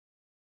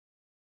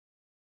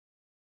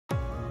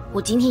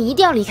我今天一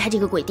定要离开这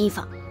个鬼地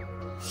方。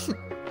哼，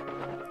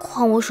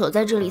况我守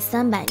在这里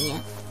300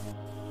年，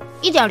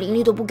一点灵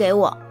力都不给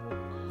我。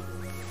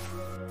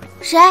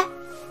谁？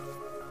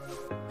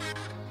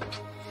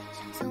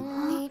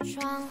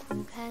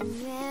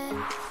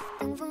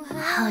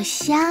好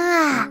香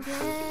啊！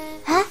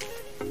哎，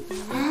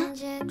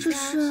这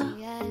是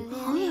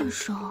好眼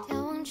熟。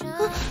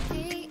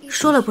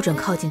说了不准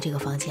靠近这个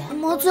房间。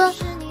魔尊，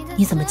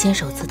你怎么坚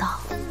守自盗？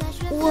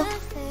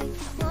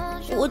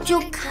我就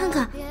看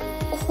看，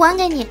还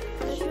给你。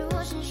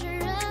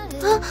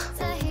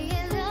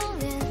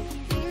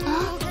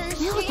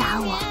没有打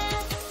我。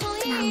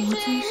那魔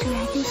尊是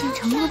来兑现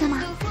承诺的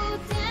吗？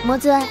魔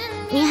尊，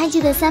您还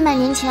记得300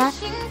年前？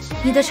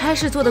你的差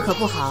事做得可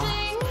不好，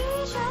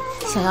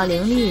想要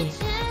灵力，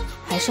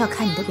还是要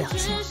看你的表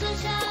现。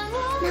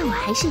那我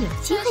还是有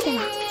机会的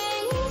啦。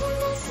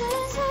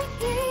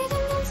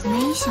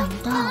没想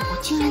到我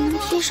竟然能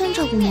贴身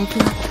照顾魔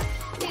尊。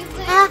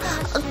啊，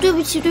对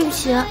不起。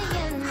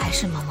还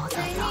是毛毛躁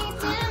躁。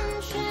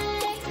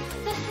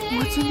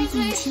魔尊的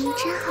眼睛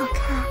真好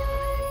看。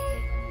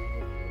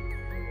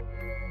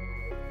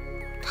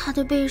他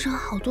的背上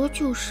好多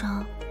旧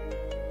伤，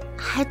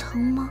还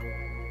疼吗？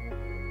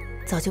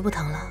早就不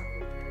疼了。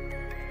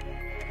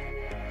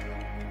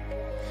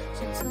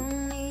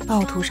帮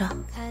我涂上。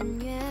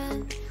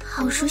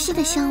好熟悉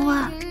的香味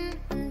儿。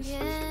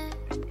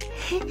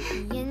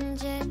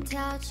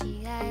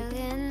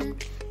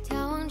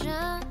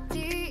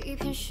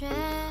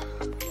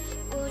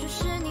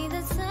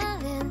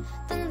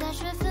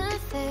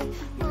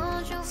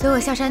随我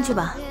下山去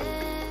吧。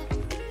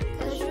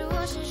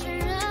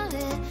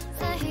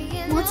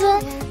魔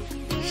尊，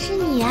是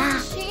你啊！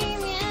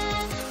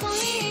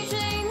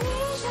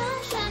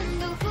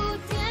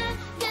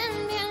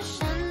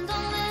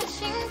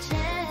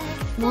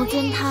魔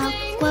尊他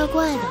怪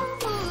怪的，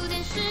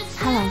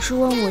他老是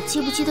问我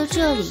记不记得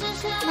这里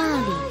那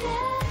里，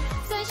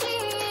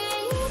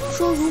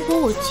说如果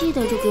我记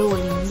得就给我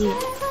灵力。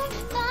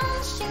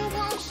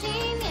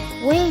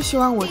我也希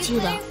望我记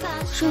得，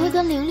谁会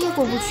跟灵力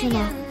过不去呢？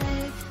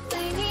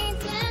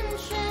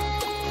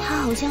他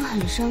好像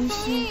很伤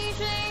心，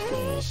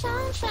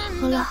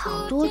喝了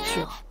好多酒。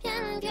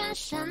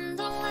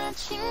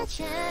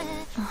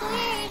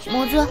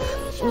魔尊，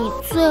你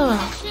醉了？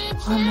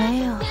我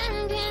没有。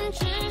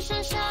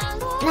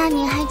那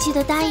您还记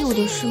得答应我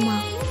的事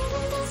吗？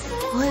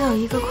我有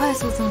一个快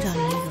速增长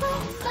灵力的方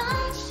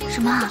法。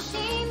什么？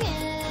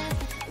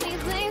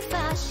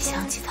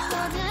想起他，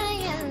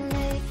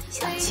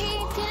想起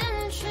我。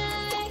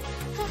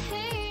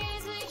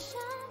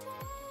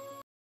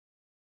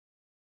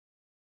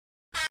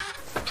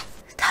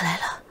他来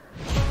了。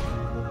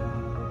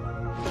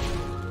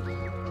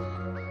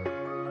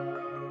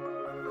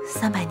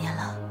300年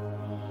了，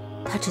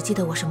他只记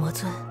得我是魔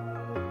尊，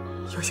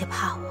有些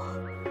怕我。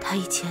他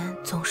以前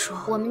总说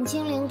我们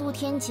精灵渡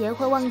天劫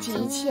会忘记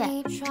一切，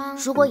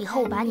如果以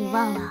后我把你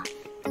忘了，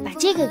把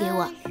这个给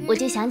我，我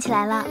就想起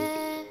来了。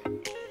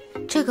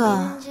这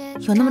个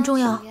有那么重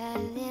要？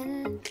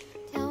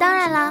当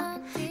然啦，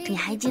你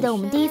还记得我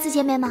们第一次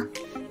见面吗？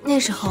那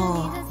时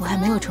候我还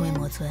没有成为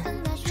魔尊，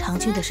常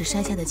去的是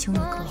山下的青玉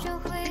阁，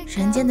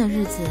人间的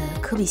日子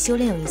可比修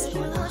炼有意思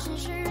多了，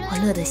我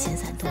乐得闲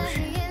散度日。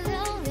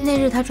那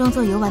日他装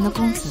作游玩的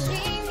公子，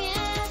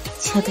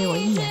却被我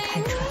一眼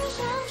看穿，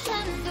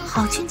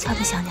好俊俏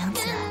的小娘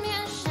子，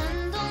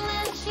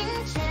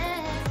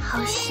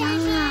好香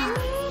啊！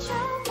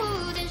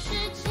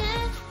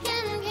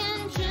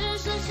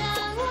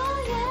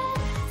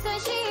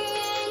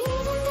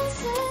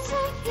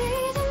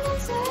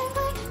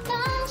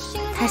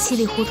他稀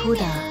里糊涂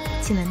的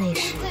进了内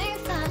室。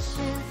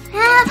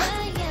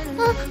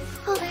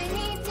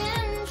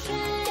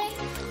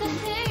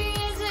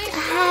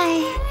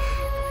嗨，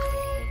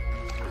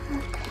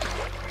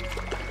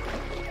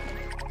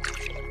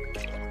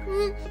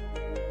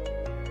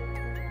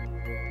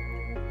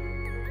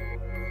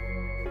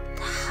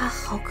他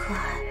好可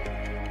爱，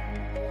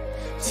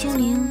精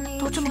灵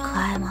都这么可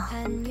爱吗？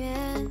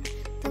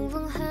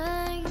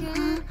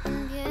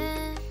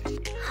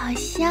好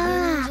香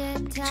啊！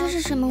这是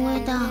什么味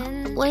道？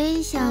我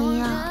也想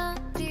要。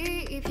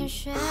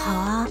好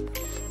啊，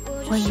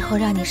我以后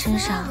让你身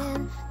上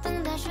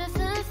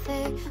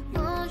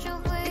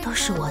都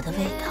是我的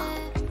味道。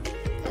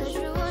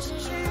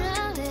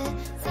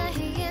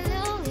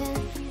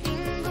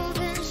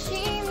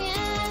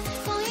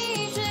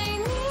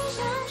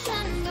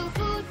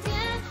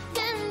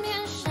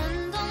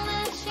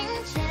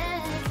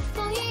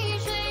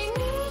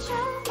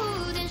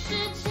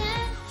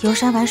游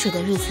山玩水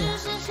的日子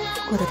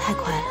过得太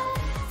快了，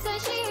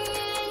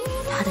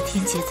他的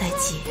天劫在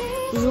即。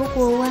如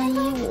果万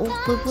一我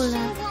回不来，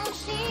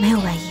没有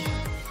万一，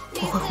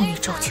我会护你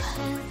周全。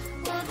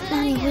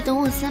那你会等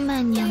我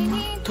300年吗？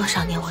多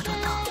少年我都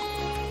等。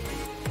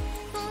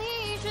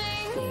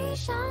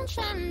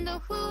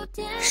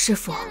师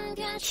父，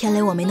天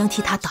雷我没能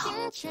替他挡，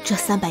这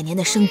300年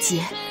的生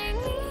劫，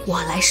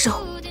我来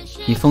受。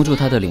你封住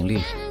他的灵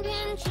力，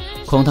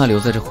框他留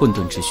在这混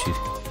沌之躯，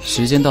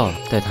时间到了，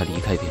带他离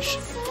开便是。